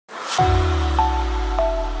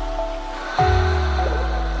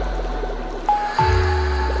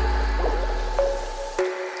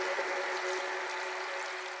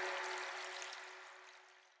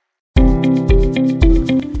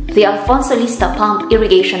The Alfonso Lista pump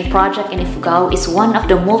irrigation project in Ifugao is one of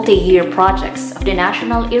the multi-year projects of the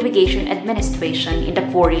National Irrigation Administration in the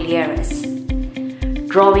Cordilleras.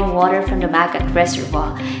 Drawing water from the Magat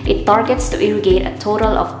Reservoir, it targets to irrigate a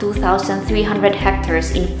total of 2,300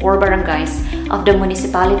 hectares in 4 barangays of the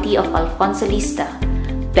municipality of Alfonso Lista,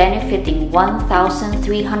 benefiting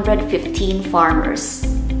 1,315 farmers.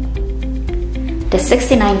 The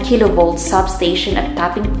 69 kV substation at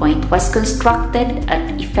tapping point was constructed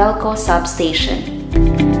at Ifugao substation.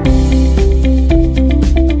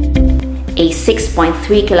 A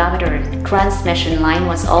 6.3 km transmission line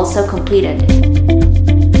was also completed,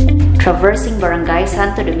 traversing Barangay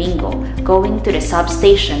Santo Domingo, going to the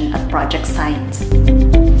substation at project site.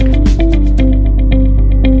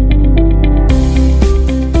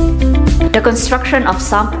 The construction of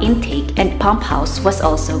sump intake and pump house was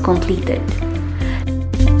also completed.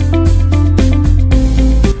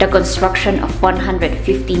 The construction of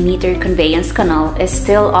 150-meter conveyance canal is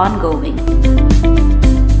still ongoing,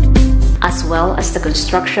 as well as the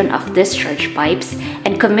construction of discharge pipes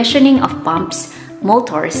and commissioning of pumps,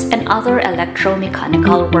 motors, and other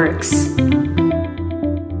electromechanical works.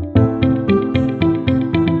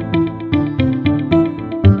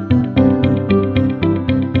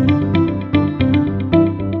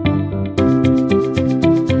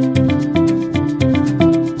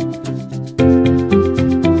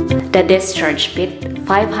 The discharge pit,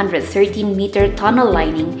 513-meter tunnel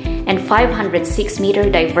lining, and 506-meter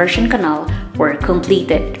diversion canal were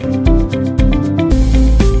completed.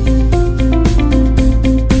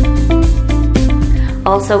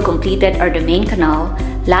 Also completed are the main canal,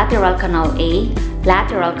 lateral canal A,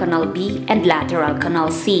 lateral canal B, and lateral canal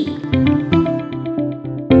C.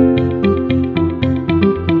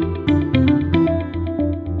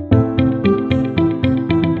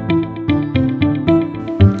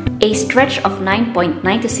 A stretch of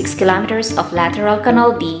 9.96 kilometers of lateral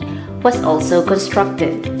canal B was also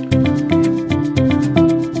constructed.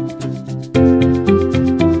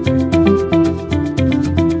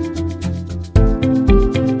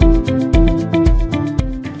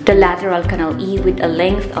 The lateral canal E with a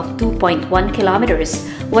length of 2.1 kilometers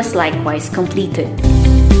was likewise completed.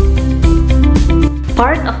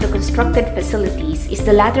 Part of the constructed facilities is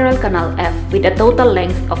the lateral canal F with a total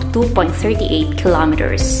length of 2.38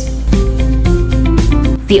 kilometers.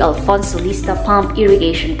 The Alfonso Lista pump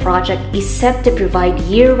irrigation project is set to provide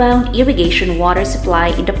year-round irrigation water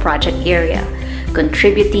supply in the project area,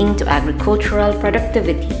 contributing to agricultural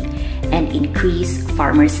productivity and increase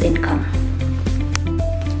farmers' income.